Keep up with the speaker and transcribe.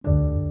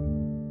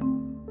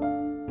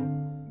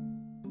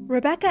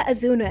Rebecca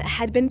Azuna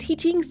had been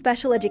teaching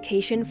special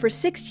education for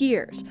 6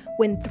 years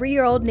when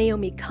 3-year-old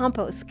Naomi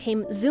Campos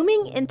came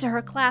zooming into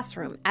her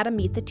classroom at a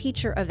Meet the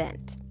Teacher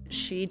event.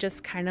 She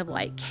just kind of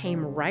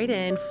came right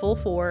in full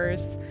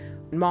force.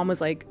 Mom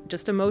was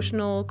just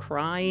emotional,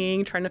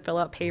 crying, trying to fill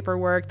out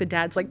paperwork. The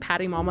dad's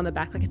patting mom on the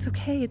back it's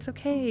okay,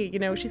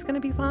 she's gonna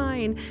be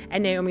fine.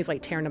 And Naomi's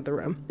tearing up the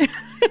room.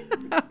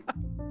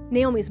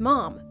 Naomi's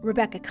mom,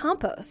 Rebecca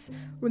Campos,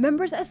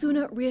 remembers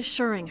Azuna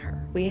reassuring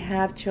her. We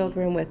have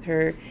children with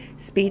her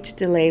speech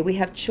delay. We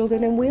have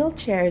children in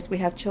wheelchairs. We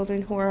have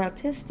children who are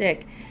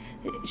autistic.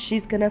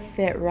 She's gonna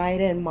fit right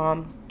in,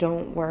 Mom.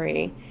 Don't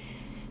worry.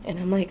 And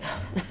I'm like,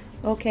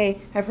 okay,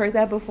 I've heard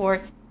that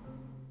before.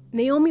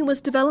 Naomi was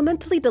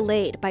developmentally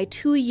delayed by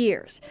 2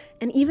 years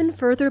and even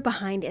further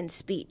behind in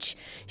speech.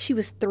 She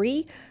was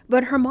 3,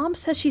 but her mom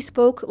says she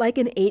spoke like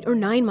an 8 or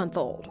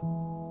 9-month-old.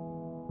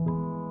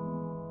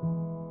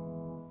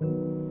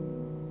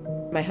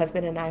 My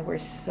husband and I were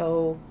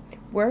so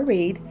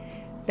worried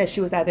that she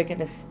was either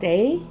going to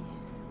stay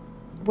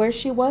where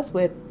she was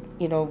with,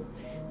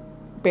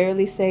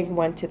 barely saying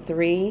 1 to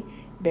 3,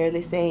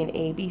 barely saying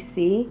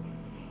ABC,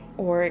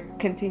 or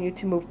continue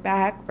to move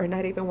back or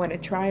not even want to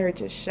try or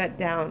just shut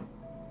down.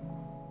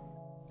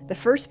 The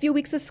first few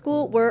weeks of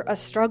school were a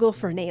struggle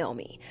for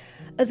Naomi.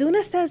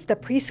 Azuna says the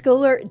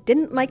preschooler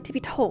didn't like to be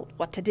told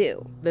what to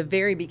do. The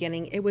very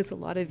beginning, it was a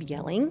lot of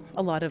yelling,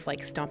 a lot of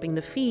stomping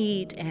the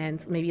feet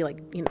and maybe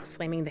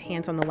slamming the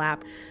hands on the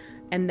lap.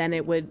 And then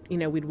it would,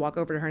 we'd walk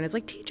over to her and it's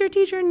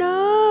teacher,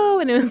 no.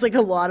 And it was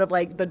a lot of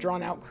the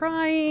drawn out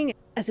crying.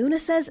 Azuna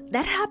says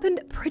that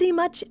happened pretty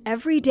much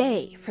every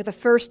day for the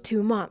first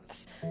 2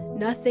 months.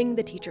 Nothing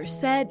the teacher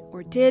said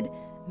or did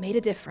made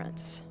a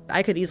difference.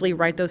 I could easily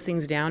write those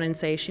things down and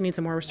say she needs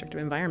a more restrictive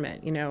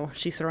environment.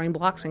 She's throwing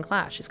blocks in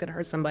class. She's going to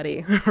hurt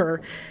somebody.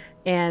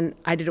 And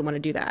I didn't want to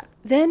do that.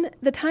 Then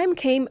the time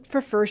came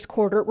for first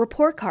quarter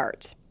report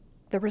cards.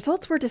 The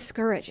results were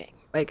discouraging.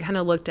 I kind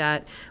of looked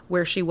at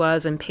where she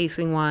was and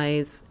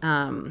pacing-wise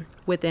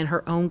within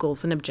her own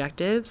goals and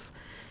objectives,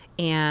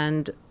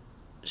 and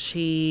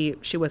she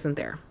wasn't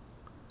there.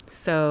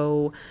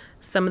 So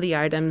some of the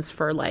items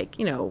for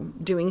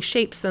doing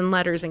shapes and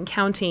letters and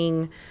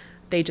counting,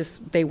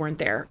 they weren't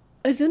there.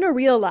 Azuna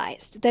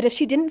realized that if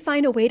she didn't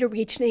find a way to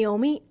reach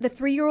Naomi, the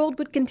 3-year-old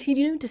would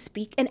continue to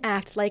speak and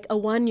act like a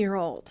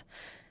 1-year-old.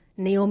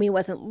 Naomi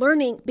wasn't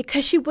learning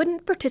because she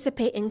wouldn't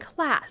participate in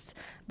class,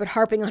 but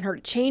harping on her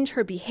to change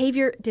her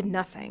behavior did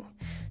nothing.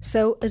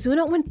 So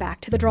Azuna went back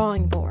to the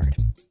drawing board.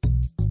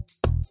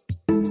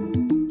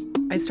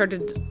 I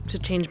started to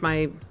change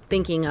my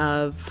thinking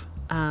of,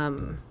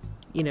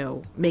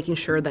 making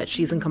sure that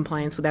she's in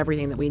compliance with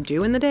everything that we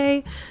do in the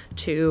day,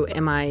 to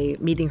am I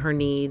meeting her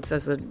needs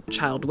as a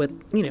child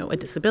with, a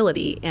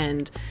disability,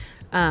 and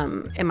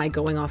am I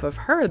going off of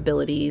her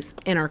abilities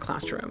in our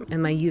classroom?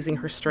 Am I using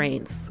her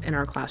strengths in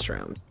our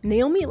classroom?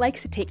 Naomi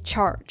likes to take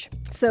charge,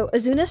 so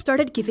Azuna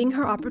started giving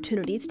her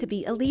opportunities to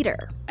be a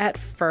leader. At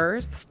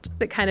first,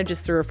 it kind of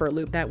just threw her for a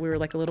loop that we were a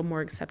little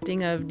more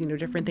accepting of,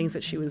 different things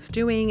that she was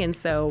doing. And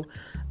so,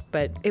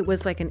 but it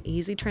was an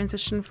easy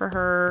transition for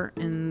her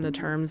in the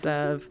terms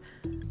of,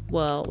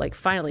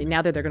 finally,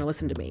 now that they're going to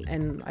listen to me.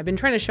 And I've been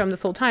trying to show them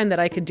this whole time that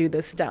I could do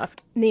this stuff.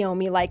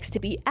 Naomi likes to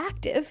be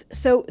active,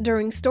 so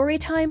during story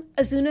time,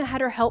 Azuna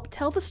had her help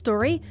tell the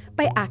story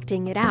by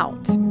acting it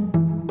out.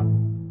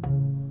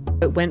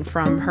 It went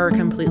from her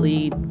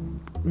completely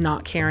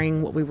not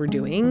caring what we were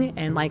doing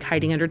and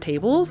hiding under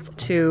tables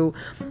to,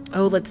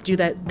 let's do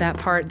that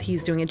part.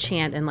 He's doing a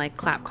chant and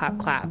clap, clap,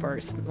 clap, or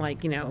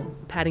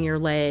patting your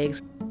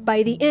legs.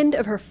 By the end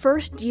of her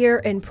first year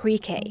in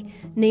pre-K,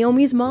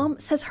 Naomi's mom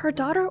says her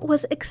daughter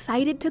was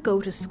excited to go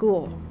to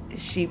school.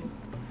 She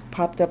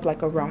popped up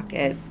like a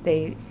rocket.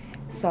 They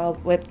saw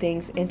what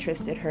things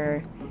interested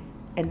her,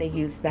 and they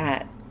used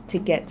that to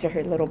get to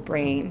her little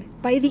brain.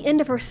 By the end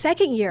of her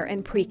second year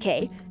in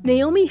pre-K,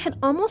 Naomi had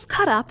almost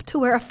caught up to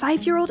where a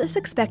 5-year-old is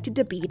expected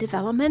to be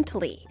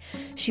developmentally.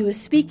 She was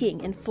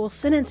speaking in full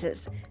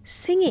sentences,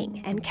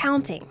 singing and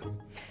counting.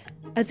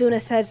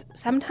 Azuna says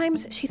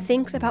sometimes she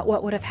thinks about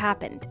what would have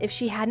happened if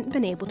she hadn't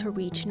been able to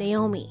reach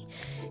Naomi.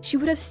 She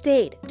would have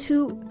stayed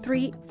 2,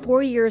 3,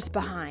 4 years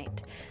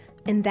behind.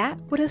 And that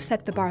would have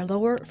set the bar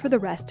lower for the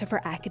rest of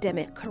her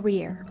academic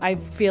career. I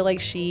feel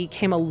like she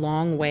came a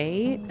long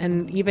way.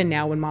 And even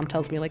now when mom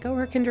tells me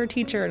her kinder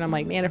teacher, and I'm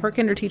man, if her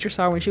kinder teacher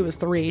saw her when she was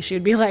 3, she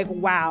would be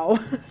wow.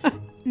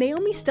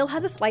 Naomi still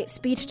has a slight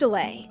speech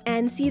delay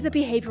and sees a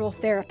behavioral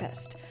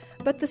therapist.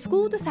 But the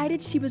school decided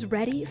she was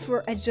ready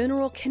for a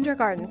general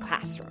kindergarten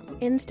classroom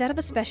instead of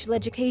a special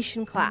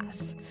education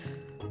class.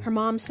 Her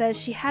mom says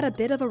she had a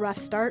bit of a rough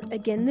start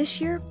again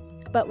this year,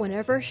 but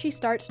whenever she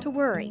starts to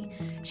worry,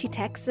 she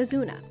texts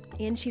Azuna,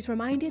 and she's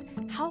reminded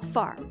how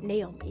far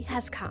Naomi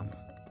has come.